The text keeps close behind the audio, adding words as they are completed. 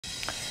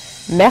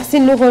Merci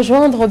de nous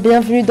rejoindre,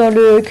 bienvenue dans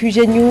le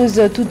QG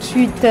News. Tout de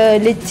suite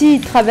les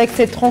titres avec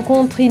cette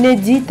rencontre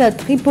inédite à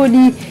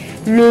Tripoli.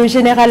 Le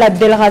général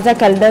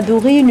Abdelrazak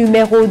Al-Nadouri,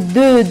 numéro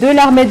 2 de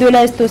l'armée de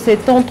l'Est,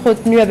 s'est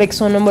entretenu avec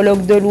son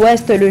homologue de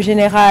l'Ouest, le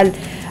général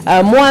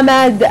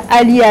Mohamed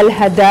Ali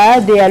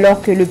Al-Haddad. Et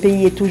alors que le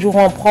pays est toujours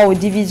en proie aux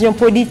divisions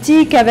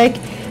politiques avec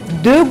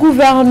deux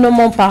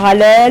gouvernements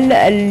parallèles,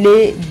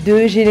 les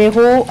deux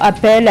généraux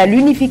appellent à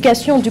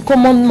l'unification du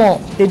commandement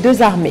des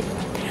deux armées.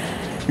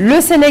 Le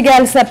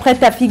Sénégal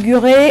s'apprête à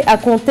figurer à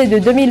compter de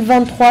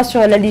 2023 sur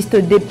la liste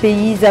des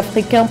pays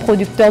africains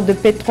producteurs de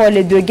pétrole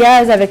et de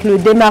gaz avec le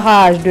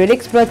démarrage de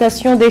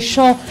l'exploitation des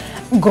champs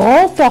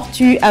Grand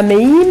Tortue à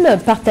Méhim,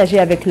 partagé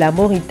avec la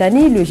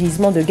Mauritanie, le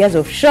gisement de gaz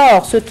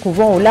offshore se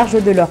trouvant au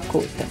large de leurs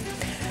côtes.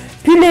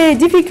 Puis les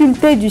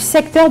difficultés du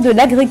secteur de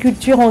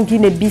l'agriculture en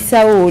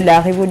Guinée-Bissau. La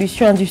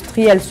révolution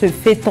industrielle se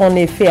fait en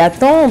effet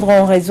attendre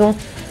en raison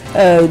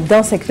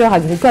d'un secteur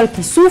agricole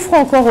qui souffre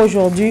encore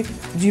aujourd'hui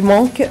du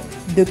manque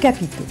de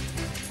capitaux.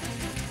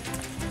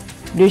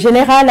 Le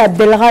général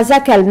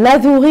Abdelrazak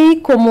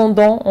Al-Nadouri,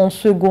 commandant en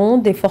second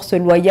des forces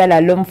loyales à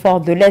l'homme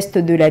fort de l'Est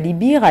de la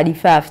Libye,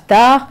 Khalifa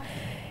Haftar,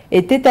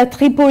 était à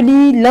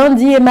Tripoli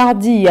lundi et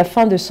mardi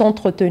afin de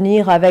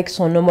s'entretenir avec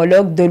son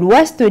homologue de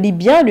l'Ouest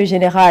libyen, le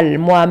général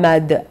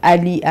Mohamed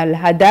Ali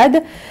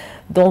Al-Haddad,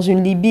 dans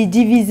une Libye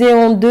divisée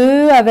en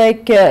deux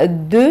avec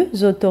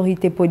deux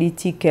autorités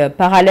politiques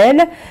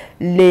parallèles.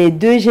 Les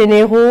deux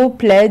généraux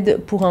plaident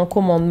pour un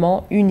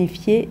commandement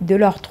unifié de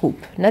leurs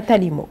troupes.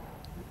 Nathalie Mo.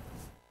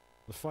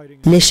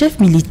 Les chefs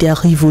militaires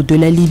rivaux de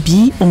la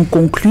Libye ont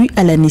conclu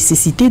à la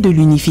nécessité de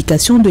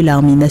l'unification de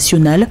l'armée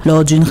nationale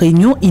lors d'une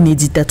réunion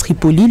inédite à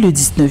Tripoli le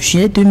 19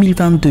 juillet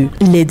 2022.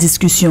 Les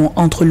discussions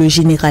entre le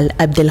général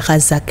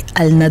Abdelrazak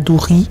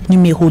Al-Nadouri,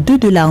 numéro 2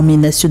 de l'armée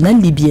nationale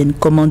libyenne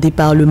commandée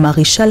par le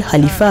maréchal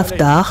Khalifa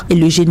Haftar, et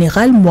le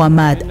général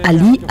Mohamed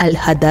Ali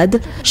Al-Haddad,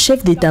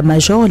 chef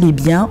d'état-major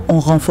libyen, ont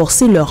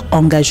renforcé leur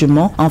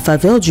engagement en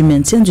faveur du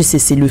maintien du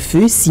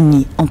cessez-le-feu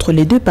signé entre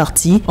les deux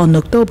parties en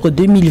octobre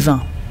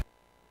 2020.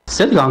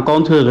 Cette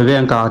rencontre revêt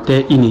un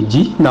caractère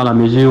inédit dans la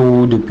mesure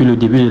où, depuis le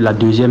début de la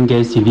deuxième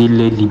guerre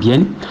civile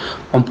libyenne,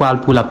 on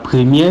parle pour la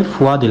première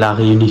fois de la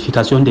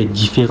réunification des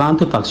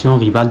différentes factions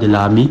rivales de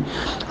l'armée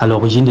à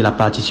l'origine de la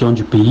partition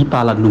du pays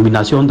par la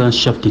nomination d'un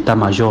chef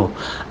d'état-major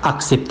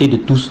accepté de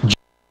tous.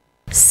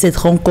 Cette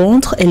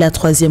rencontre est la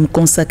troisième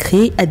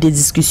consacrée à des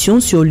discussions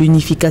sur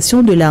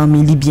l'unification de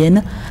l'armée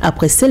libyenne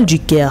après celle du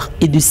Caire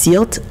et de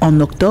Sirte en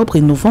octobre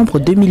et novembre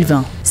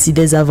 2020. Si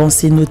des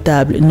avancées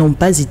notables n'ont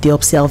pas été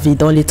observées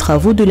dans les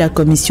travaux de la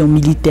commission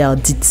militaire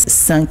dite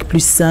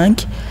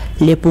 5+5,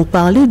 les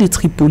pourparlers de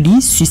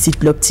Tripoli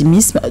suscitent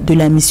l'optimisme de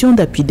la mission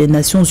d'appui des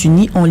Nations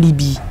Unies en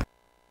Libye.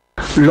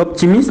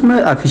 L'optimisme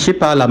affiché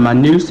par la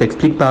MANUL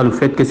s'explique par le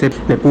fait que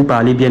les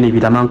pourparlers bien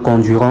évidemment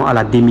conduiront à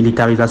la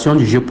démilitarisation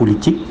du jeu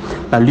politique,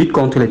 la lutte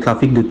contre les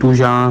trafics de tout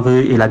genre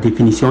et la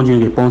définition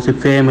d'une réponse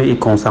ferme et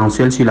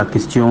consensuelle sur la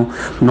question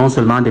non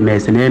seulement des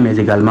mercenaires mais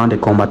également des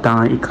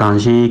combattants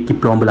étrangers qui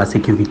plombent la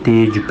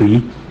sécurité du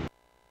pays.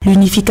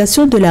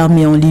 L'unification de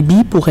l'armée en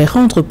Libye pourrait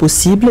rendre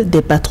possible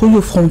des patrouilles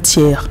aux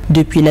frontières.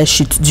 Depuis la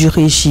chute du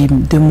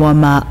régime de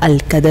Muammar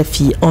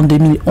al-Kadhafi en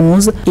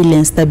 2011 et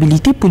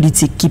l'instabilité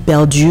politique qui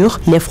perdure,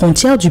 les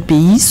frontières du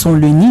pays sont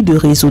le nid de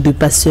réseaux de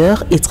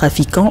passeurs et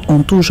trafiquants en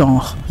tout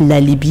genre. La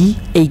Libye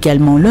est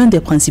également l'un des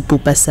principaux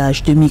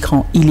passages de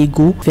migrants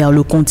illégaux vers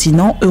le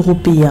continent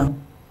européen.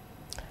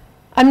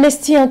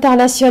 Amnesty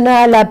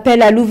International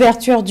appelle à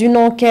l'ouverture d'une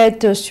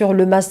enquête sur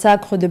le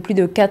massacre de plus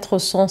de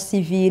 400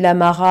 civils à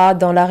Mara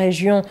dans la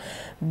région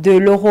de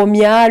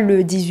l'Oromia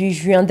le 18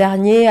 juin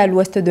dernier, à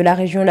l'ouest de la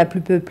région la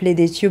plus peuplée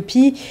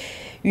d'Éthiopie.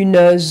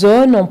 Une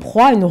zone en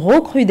proie à une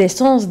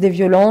recrudescence des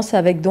violences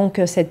avec donc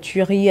cette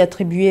tuerie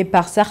attribuée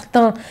par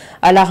certains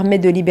à l'armée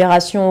de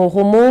libération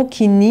Oromo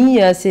qui nie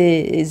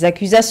ces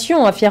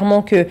accusations,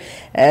 affirmant que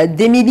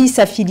des milices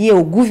affiliées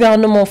au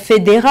gouvernement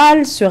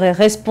fédéral seraient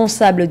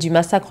responsables du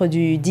massacre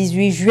du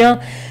 18 juin.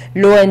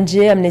 L'ONG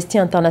Amnesty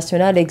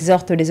International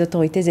exhorte les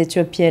autorités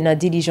éthiopiennes à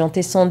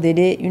diligenter sans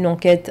délai une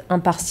enquête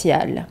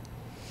impartiale.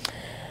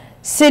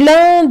 C'est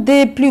l'un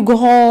des plus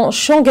grands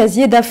champs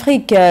gaziers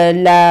d'Afrique,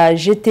 la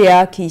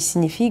GTA qui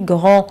signifie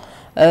Grand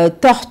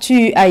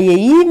Tortue à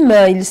Méhim.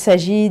 Il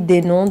s'agit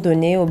des noms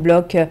donnés au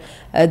bloc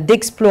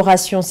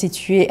d'exploration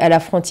situé à la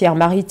frontière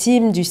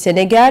maritime du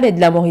Sénégal et de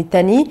la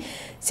Mauritanie.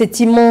 Cet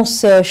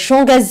immense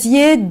champ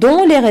gazier,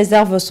 dont les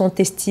réserves sont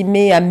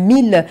estimées à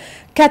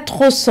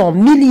 1400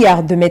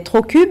 milliards de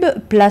mètres cubes,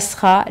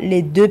 placera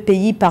les deux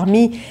pays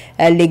parmi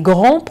les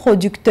grands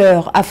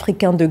producteurs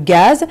africains de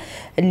gaz.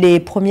 Les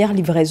premières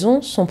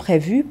livraisons sont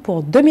prévues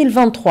pour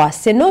 2023.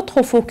 C'est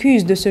notre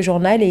focus de ce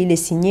journal et il est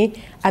signé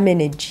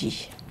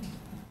Amenedji.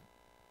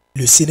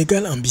 Le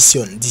Sénégal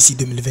ambitionne d'ici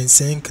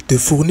 2025 de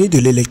fournir de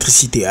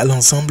l'électricité à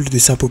l'ensemble de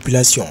sa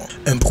population.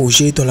 Un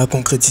projet dont la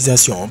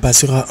concrétisation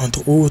passera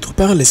entre autres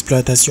par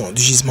l'exploitation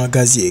du gisement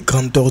gazier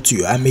Grande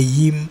Tortue à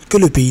Meïm que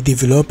le pays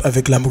développe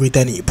avec la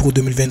Mauritanie pour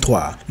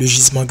 2023. Le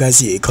gisement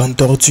gazier Grande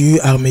Tortue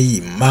à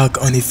Meïm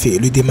marque en effet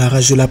le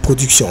démarrage de la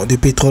production de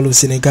pétrole au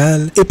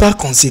Sénégal et par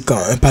conséquent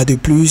un pas de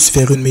plus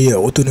vers une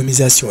meilleure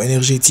autonomisation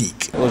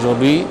énergétique.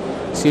 Aujourd'hui,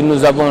 si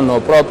nous avons nos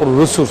propres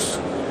ressources,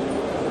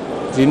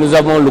 si nous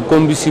avons le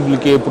combustible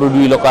qui est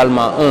produit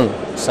localement,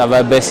 ça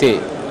va baisser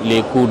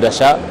les coûts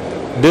d'achat.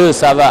 2,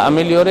 ça va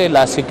améliorer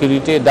la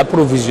sécurité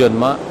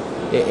d'approvisionnement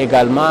et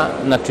également,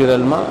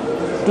 naturellement,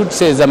 toutes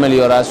ces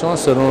améliorations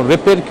seront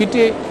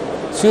répercutées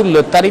sur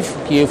le tarif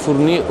qui est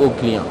fourni aux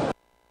clients.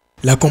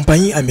 La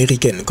compagnie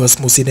américaine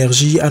Cosmos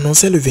Energy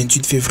annonçait le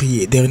 28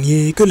 février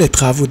dernier que les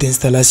travaux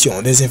d'installation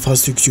des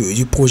infrastructures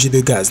du projet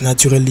de gaz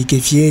naturel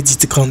liquéfié dit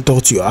Grande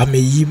Tortue à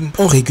Meïm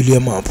ont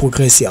régulièrement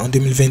progressé en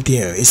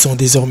 2021 et sont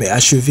désormais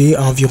achevés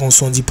à environ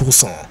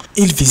 70%.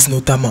 Ils visent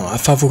notamment à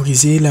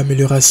favoriser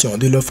l'amélioration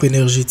de l'offre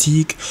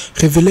énergétique,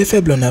 révélée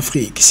faible en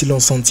Afrique si l'on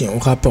s'en tient au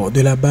rapport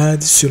de la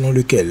BAD selon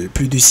lequel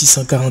plus de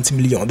 640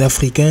 millions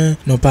d'Africains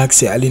n'ont pas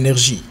accès à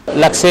l'énergie.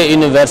 L'accès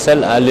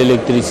universel à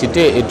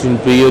l'électricité est une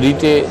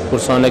priorité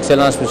pour son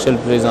Excellence Monsieur le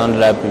Président de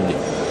la République,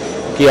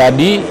 qui a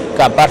dit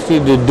qu'à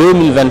partir de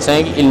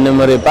 2025, il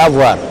n'aimerait pas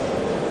voir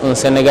un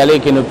Sénégalais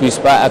qui ne puisse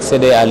pas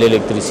accéder à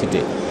l'électricité.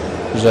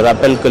 Je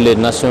rappelle que les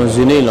Nations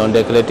Unies l'ont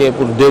décrété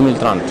pour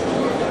 2030.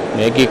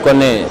 Mais qui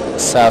connaît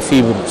sa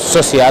fibre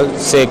sociale,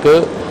 c'est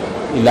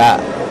qu'il a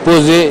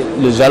posé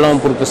le jalon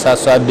pour que ça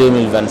soit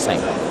 2025.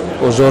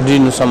 Aujourd'hui,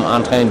 nous sommes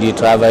en train d'y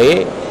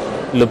travailler.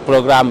 Le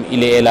programme,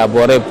 il est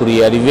élaboré pour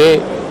y arriver.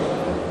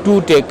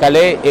 Tout est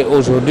calé et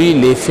aujourd'hui,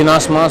 les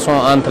financements sont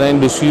en train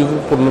de suivre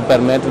pour nous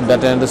permettre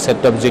d'atteindre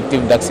cet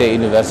objectif d'accès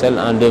universel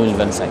en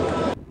 2025.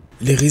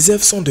 Les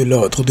réserves sont de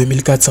l'ordre de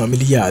 1400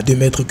 milliards de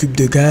mètres cubes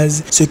de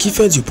gaz, ce qui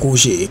fait du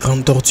projet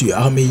Grande Tortue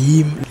à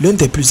Meïm l'un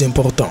des plus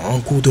importants en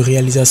cours de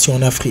réalisation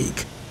en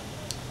Afrique.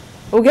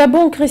 Au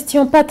Gabon,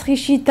 Christian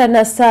Patrici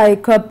Tanassa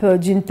écope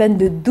d'une peine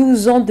de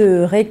 12 ans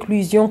de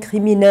réclusion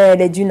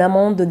criminelle et d'une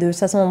amende de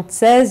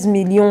 76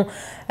 millions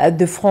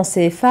de francs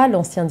CFA.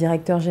 L'ancien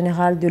directeur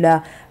général de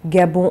la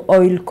Gabon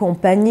Oil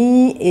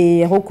Company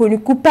est reconnu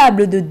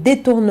coupable de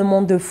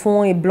détournement de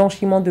fonds et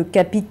blanchiment de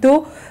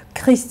capitaux.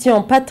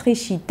 Christian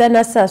Patrici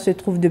Tanassa se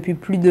trouve depuis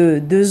plus de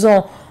 2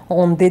 ans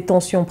en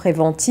détention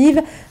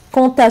préventive.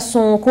 Quant à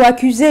son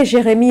co-accusé,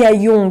 Jérémy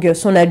Ayong,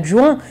 son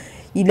adjoint,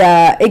 il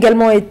a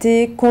également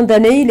été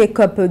condamné, il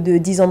écope de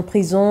 10 ans de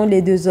prison.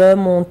 Les deux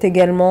hommes ont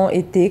également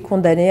été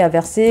condamnés à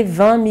verser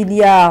 20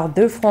 milliards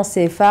de francs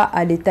CFA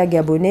à l'État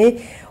gabonais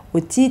au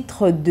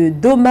titre de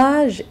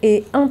dommages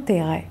et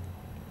intérêts.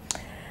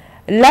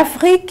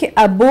 L'Afrique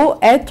a beau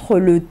être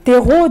le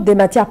terreau des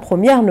matières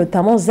premières,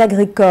 notamment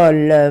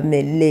agricoles,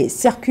 mais les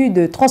circuits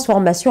de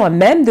transformation à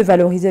même de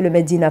valoriser le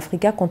Made in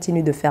Africa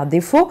continuent de faire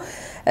défaut.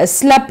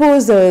 Cela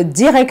pose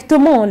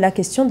directement la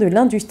question de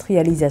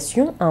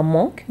l'industrialisation, un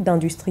manque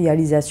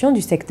d'industrialisation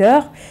du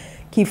secteur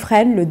qui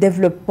freine le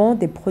développement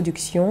des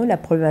productions. La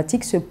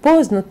problématique se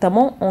pose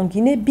notamment en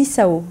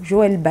Guinée-Bissau.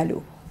 Joël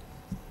Ballot.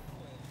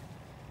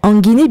 En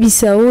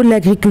Guinée-Bissau,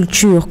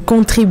 l'agriculture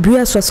contribue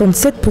à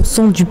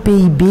 67% du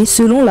PIB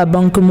selon la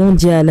Banque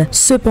mondiale.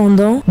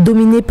 Cependant,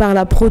 dominée par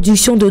la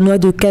production de noix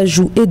de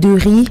cajou et de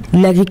riz,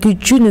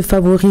 l'agriculture ne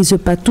favorise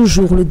pas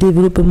toujours le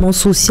développement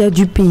social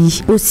du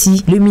pays.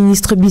 Aussi, le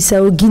ministre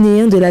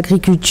bissau-guinéen de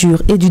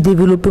l'agriculture et du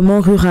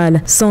développement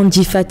rural,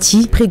 Sandi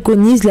Fati,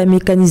 préconise la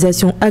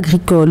mécanisation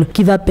agricole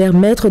qui va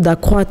permettre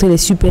d'accroître les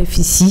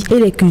superficies et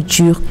les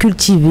cultures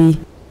cultivées.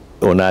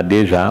 On a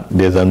déjà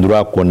des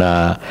endroits qu'on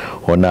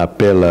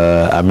appelle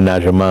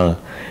aménagement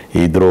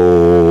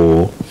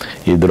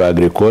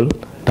hydro-agricole,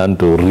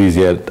 tantôt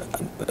rizière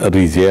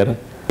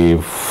et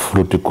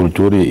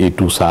fruticulture et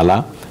tout ça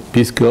là,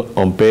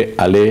 puisqu'on peut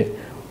aller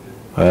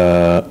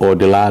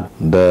au-delà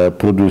de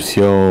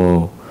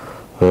production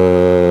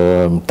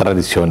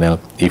traditionnelle.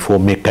 Il faut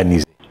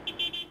mécaniser.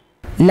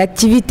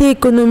 L'activité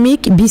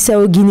économique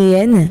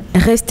bissau-guinéenne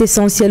reste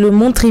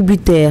essentiellement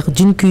tributaire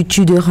d'une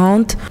culture de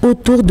rente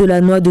autour de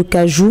la noix de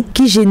cajou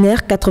qui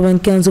génère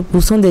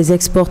 95% des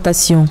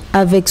exportations.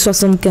 Avec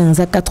 75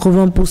 à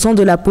 80%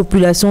 de la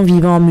population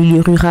vivant en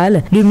milieu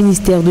rural, le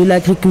ministère de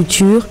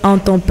l'Agriculture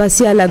entend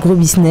passer à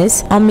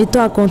l'agrobusiness en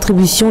mettant à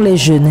contribution les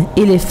jeunes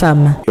et les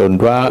femmes. On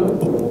doit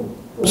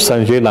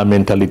changer la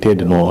mentalité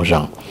de nos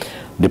gens,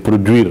 de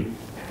produire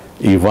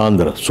et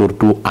vendre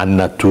surtout en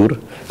nature,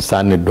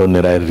 ça ne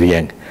donnerait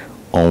rien.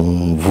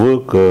 On veut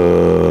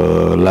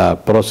que la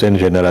prochaine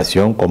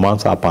génération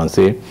commence à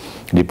penser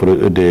de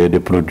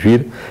produire,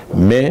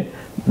 mais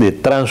de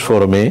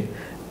transformer,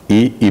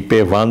 et ils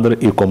peuvent vendre,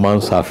 ils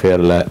commencent à faire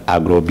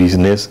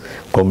l'agrobusiness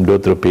comme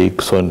d'autres pays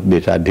qui sont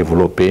déjà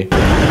développés.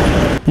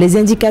 Les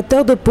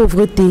indicateurs de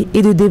pauvreté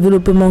et de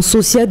développement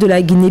social de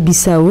la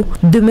Guinée-Bissau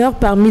demeurent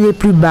parmi les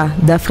plus bas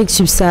d'Afrique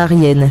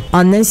subsaharienne.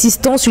 En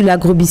insistant sur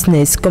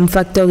l'agrobusiness comme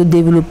facteur de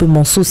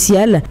développement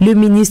social, le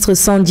ministre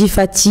Sandi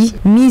Fati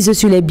mise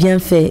sur les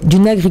bienfaits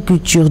d'une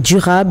agriculture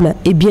durable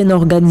et bien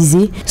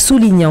organisée,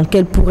 soulignant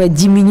qu'elle pourrait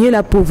diminuer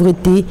la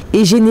pauvreté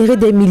et générer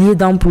des milliers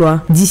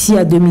d'emplois d'ici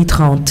à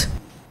 2030.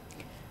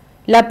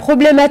 La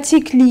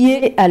problématique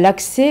liée à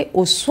l'accès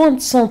aux soins de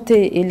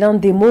santé est l'un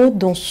des maux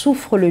dont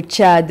souffre le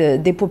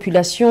Tchad. Des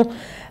populations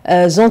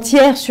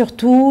entières,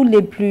 surtout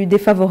les plus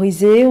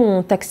défavorisées,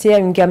 ont accès à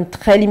une gamme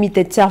très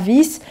limitée de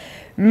services.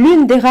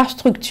 L'une des rares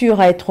structures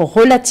à être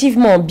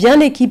relativement bien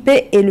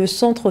équipée est le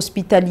centre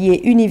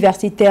hospitalier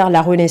universitaire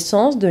La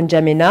Renaissance de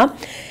N'Djamena,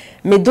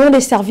 mais dont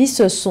les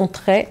services sont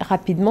très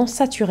rapidement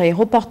saturés.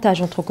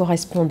 Reportage entre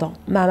correspondants.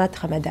 Mahamat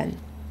Ramadan.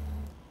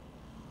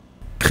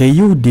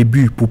 Créé au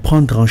début pour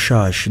prendre en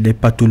charge des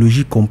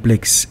pathologies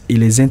complexes et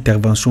les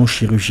interventions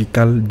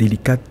chirurgicales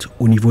délicates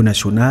au niveau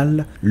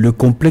national, le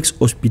complexe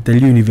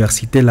hospitalier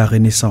universitaire La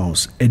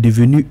Renaissance est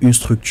devenu une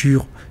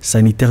structure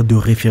sanitaire de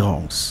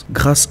référence.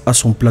 Grâce à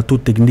son plateau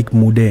technique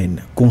moderne,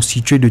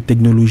 constitué de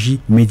technologies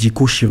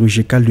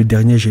médico-chirurgicales de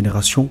dernière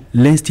génération,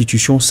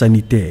 l'institution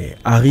sanitaire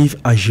arrive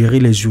à gérer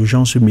les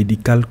urgences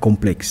médicales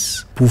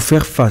complexes. Pour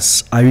faire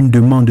face à une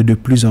demande de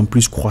plus en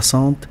plus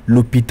croissante,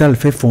 l'hôpital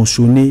fait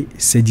fonctionner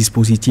ses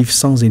dispositifs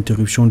sans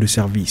interruption de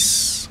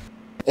service.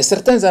 Et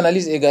certaines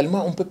analyses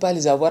également, on ne peut pas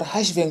les avoir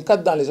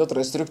H24 dans les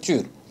autres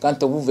structures.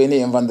 Quand vous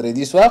venez un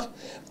vendredi soir,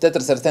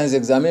 peut-être certains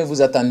examens,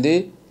 vous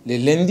attendez les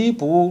lundis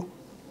pour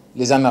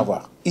les en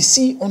avoir.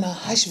 Ici, on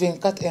a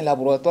H24, un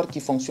laboratoire qui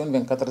fonctionne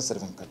 24 heures sur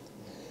 24.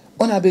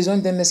 On a besoin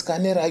d'un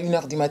scanner à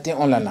 1h du matin,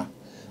 on l'en a.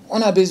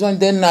 On a besoin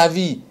d'un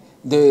avis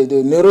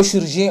de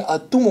neurochirurgiens, à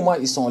tout moment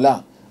ils sont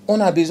là. On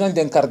a besoin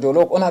d'un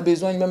cardiologue, on a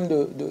besoin même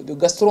de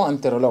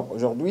gastro-entérologue.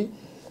 Aujourd'hui,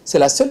 c'est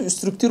la seule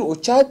structure au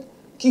Tchad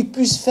qui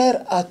puisse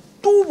faire à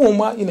tout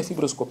moment une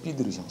fibroscopie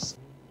d'urgence.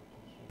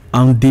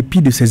 En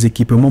dépit de ces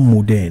équipements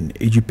modernes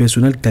et du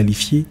personnel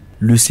qualifié,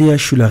 le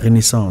CHU la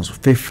Renaissance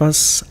fait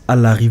face à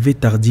l'arrivée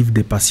tardive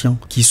des patients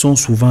qui sont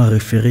souvent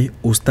référés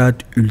au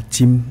stade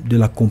ultime de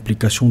la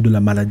complication de la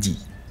maladie.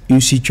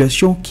 Une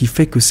situation qui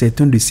fait que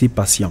certains de ces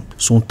patients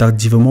sont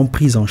tardivement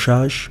pris en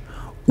charge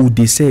ou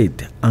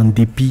décèdent en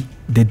dépit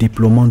des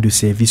déploiements de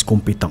services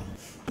compétents.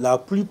 La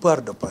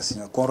plupart des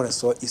patients qu'on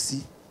reçoit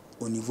ici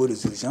au niveau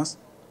des urgences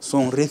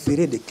sont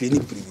référés des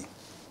cliniques privées.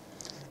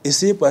 Et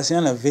ces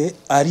patients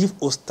arrivent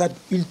au stade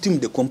ultime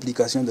de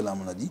complication de la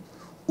maladie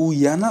où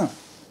il y en a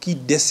qui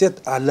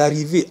décèdent à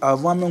l'arrivée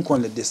avant même qu'on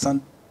les descende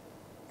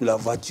de la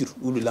voiture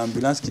ou de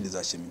l'ambulance qui les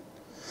achemine.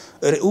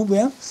 Ou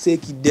bien ceux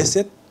qui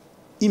décèdent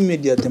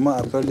immédiatement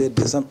après leur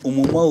descente au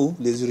moment où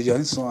les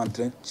urgences sont en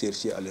train de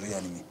chercher à les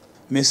réanimer.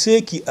 Mais ceux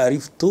qui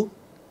arrivent tôt,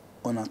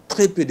 on a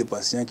très peu de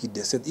patients qui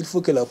décèdent. Il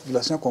faut que la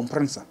population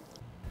comprenne ça.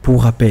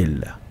 Pour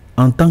rappel,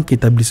 en tant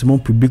qu'établissement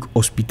public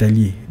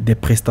hospitalier des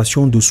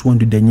prestations de soins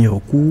de dernier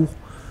recours,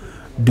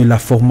 de la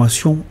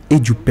formation et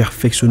du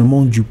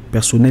perfectionnement du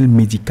personnel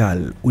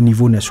médical au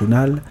niveau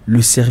national,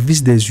 le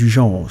service des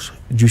urgences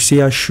du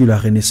CHU la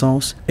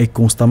Renaissance est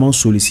constamment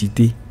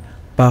sollicité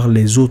par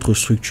les autres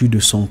structures de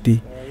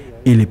santé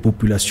et les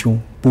populations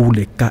pour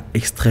les cas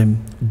extrêmes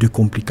de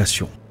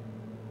complications.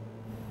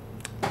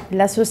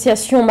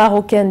 L'Association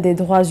marocaine des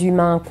droits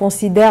humains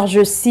considère,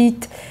 je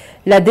cite,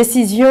 la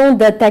décision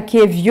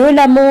d'attaquer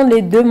violemment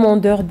les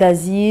demandeurs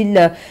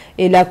d'asile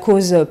est la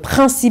cause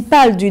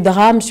principale du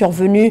drame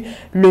survenu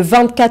le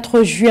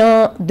 24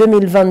 juin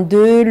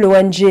 2022.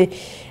 L'ONG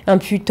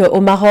impute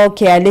au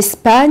Maroc et à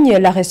l'Espagne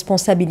la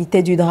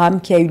responsabilité du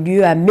drame qui a eu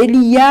lieu à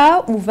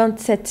Melilla, où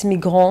 27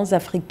 migrants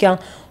africains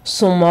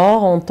sont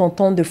morts en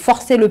tentant de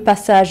forcer le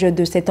passage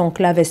de cette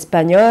enclave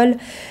espagnole.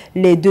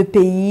 Les deux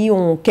pays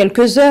ont,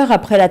 quelques heures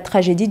après la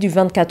tragédie du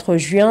 24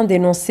 juin,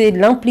 dénoncé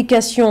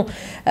l'implication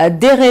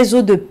des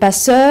réseaux de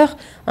passeurs,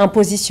 un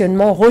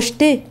positionnement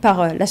rejeté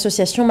par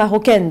l'Association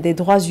marocaine des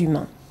droits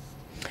humains.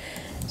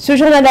 Ce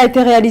journal a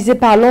été réalisé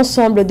par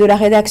l'ensemble de la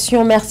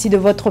rédaction. Merci de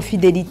votre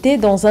fidélité.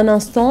 Dans un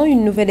instant,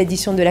 une nouvelle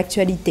édition de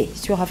l'actualité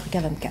sur Africa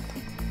 24.